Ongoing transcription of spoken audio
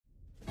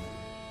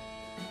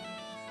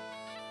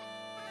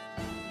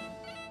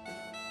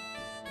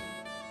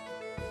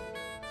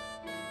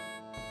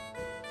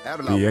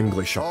The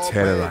English are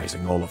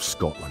terrorising all of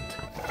Scotland,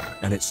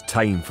 and it's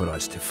time for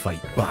us to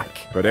fight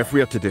back. But if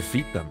we are to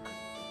defeat them,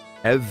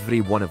 every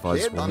one of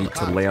us will need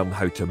to learn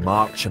how to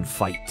march and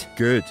fight.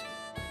 Good.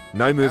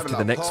 Now move to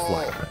the next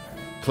flag.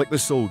 Click the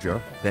soldier,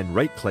 then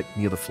right-click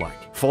near the flag.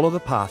 Follow the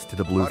path to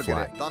the blue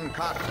flag.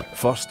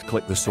 First,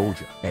 click the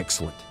soldier.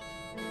 Excellent.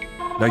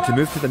 Now to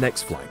move to the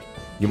next flag,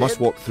 you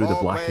must walk through the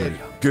black area.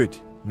 Good.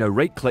 Now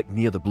right-click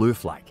near the blue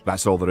flag.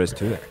 That's all there is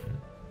to it.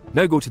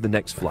 Now go to the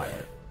next flag,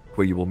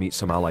 where you will meet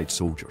some allied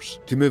soldiers.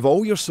 To move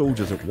all your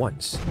soldiers at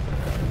once,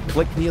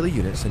 click near the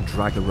units and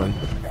drag around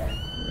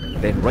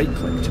them. Then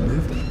right-click to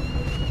move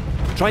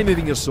them. Try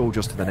moving your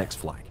soldiers to the next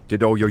flag.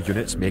 Did all your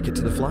units make it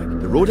to the flag?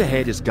 The road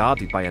ahead is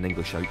guarded by an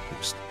English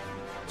outpost.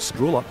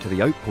 Scroll up to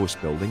the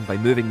outpost building by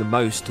moving the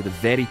mouse to the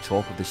very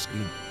top of the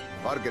screen.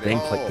 Then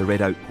click the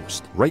red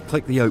outpost.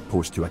 Right-click the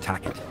outpost to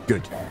attack it.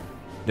 Good.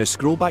 Now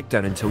scroll back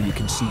down until you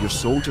can see your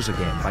soldiers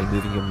again by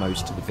moving your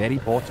mouse to the very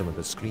bottom of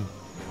the screen.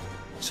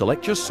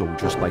 Select your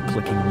soldiers by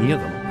clicking near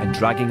them and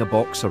dragging a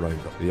box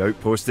around them. The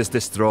outpost is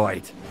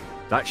destroyed.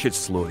 That should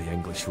slow the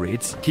English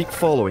raids. Keep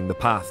following the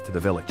path to the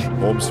village.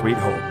 Home sweet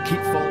home. Keep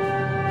following.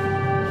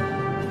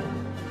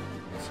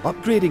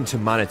 Upgrading to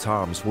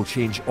man-at-arms will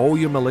change all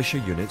your militia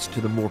units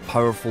to the more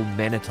powerful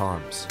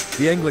men-at-arms.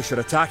 The English are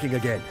attacking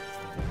again.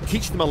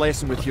 Teach them a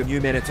lesson with your new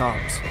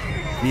men-at-arms.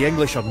 The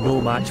English are no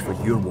match for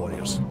your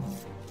warriors.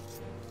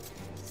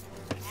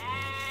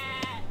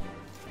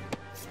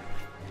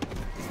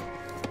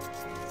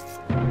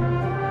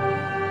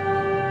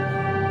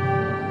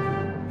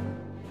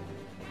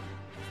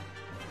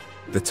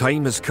 The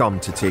time has come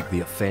to take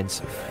the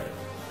offensive.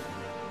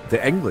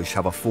 The English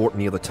have a fort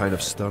near the town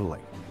of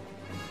Stirling.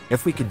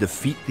 If we can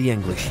defeat the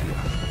English here,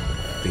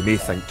 they may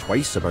think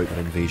twice about their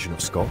invasion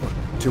of Scotland.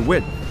 To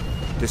win,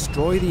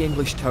 destroy the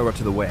English tower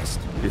to the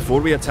west.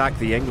 Before we attack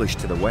the English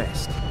to the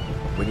west,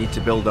 we need to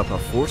build up our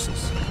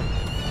forces.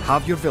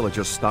 Have your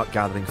villagers start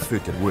gathering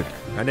food and wood.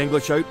 An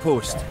English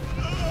outpost.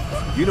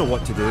 You know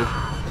what to do.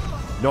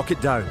 Knock it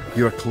down.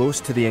 You are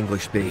close to the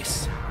English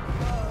base.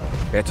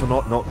 Better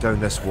not knock down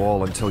this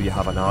wall until you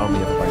have an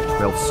army of about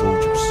 12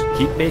 soldiers.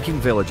 Keep making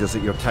villagers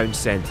at your town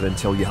centre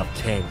until you have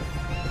 10.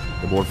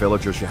 The more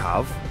villagers you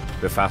have,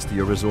 the faster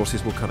your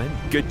resources will come in.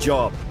 Good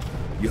job.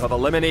 You have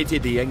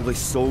eliminated the English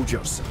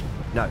soldiers.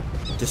 Now,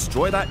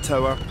 destroy that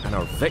tower and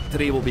our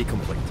victory will be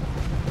complete.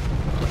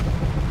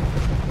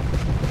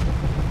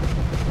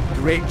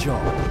 Great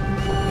job.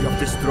 You have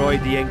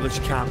destroyed the English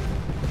camp.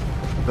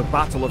 The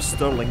Battle of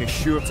Stirling is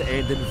sure to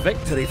end in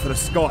victory for the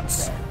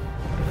Scots.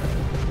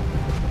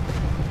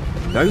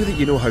 Now that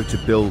you know how to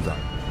build up,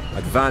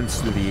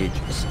 advance through the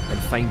ages, and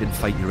find and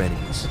fight your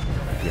enemies,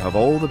 you have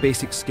all the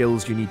basic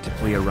skills you need to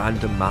play a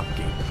random map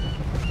game,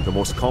 the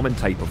most common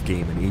type of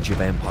game in Age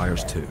of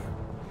Empires 2.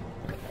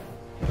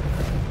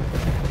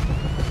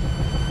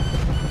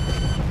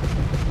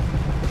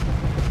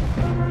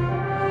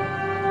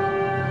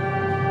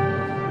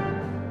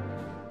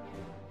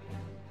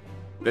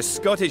 The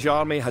Scottish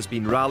army has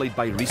been rallied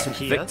by recent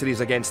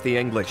victories against the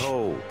English.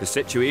 The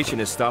situation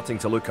is starting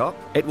to look up.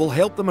 It will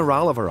help the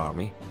morale of our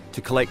army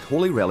to collect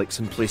holy relics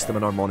and place them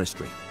in our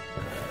monastery.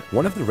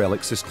 One of the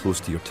relics is close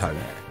to your town.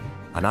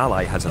 An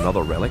ally has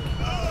another relic,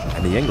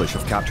 and the English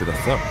have captured a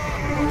third.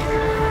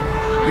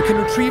 You can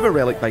retrieve a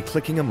relic by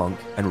clicking a monk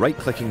and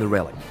right-clicking the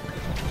relic.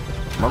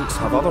 Monks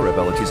have other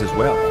abilities as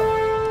well.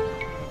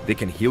 They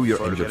can heal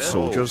your injured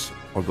soldiers,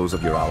 or those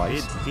of your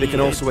allies. They can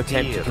also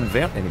attempt to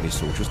convert enemy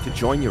soldiers to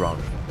join your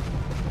army.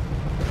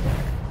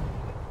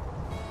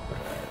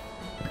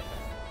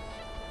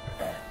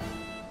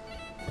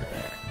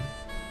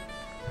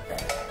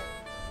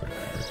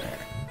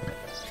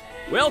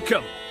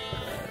 Welcome!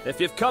 If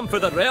you've come for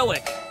the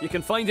relic, you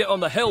can find it on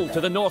the hill to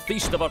the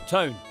northeast of our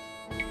town.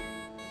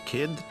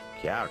 Kid,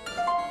 Kjark,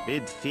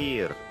 Bid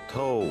Fear,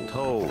 Toe.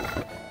 Toe.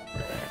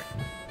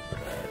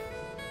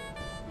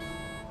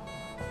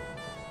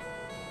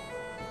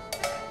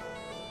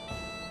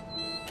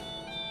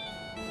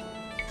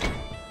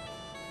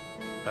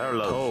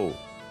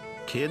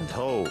 Kid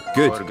Toe.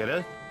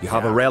 Good. You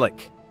have a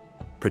relic.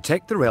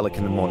 Protect the relic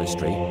in the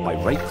monastery by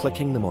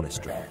right-clicking the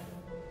monastery.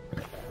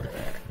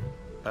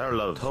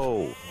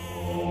 Toe.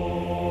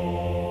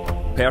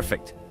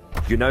 Perfect.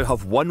 You now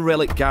have one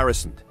relic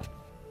garrisoned.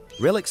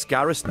 Relics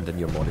garrisoned in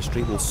your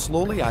monastery will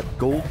slowly add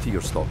gold to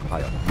your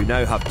stockpile. You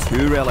now have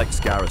 2 relics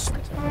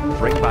garrisoned.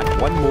 Bring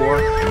back one more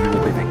and you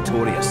will be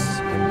victorious.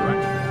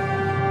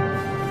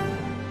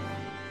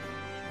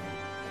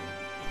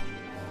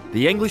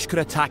 The English could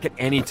attack at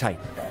any time.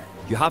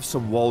 You have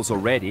some walls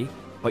already,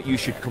 but you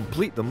should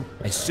complete them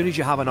as soon as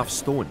you have enough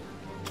stone.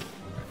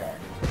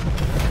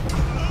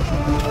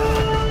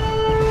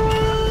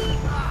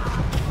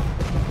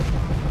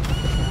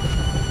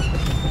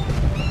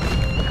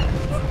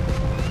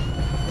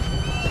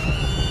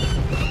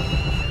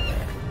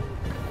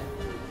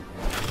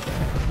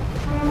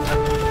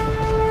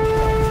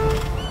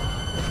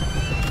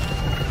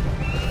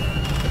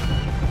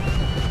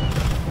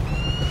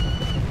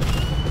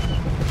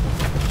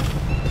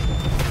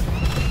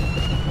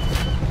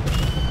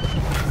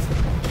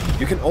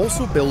 You can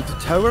also build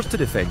towers to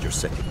defend your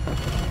city.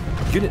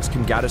 Units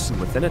can garrison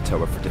within a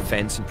tower for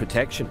defense and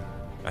protection,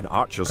 and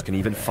archers can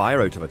even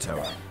fire out of a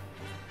tower.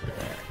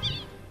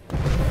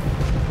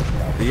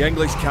 The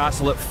English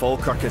castle at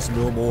Falkirk is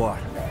no more.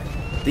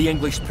 The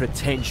English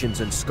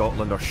pretensions in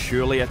Scotland are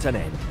surely at an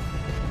end.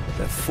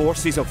 The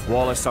forces of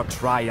Wallace are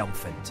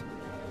triumphant.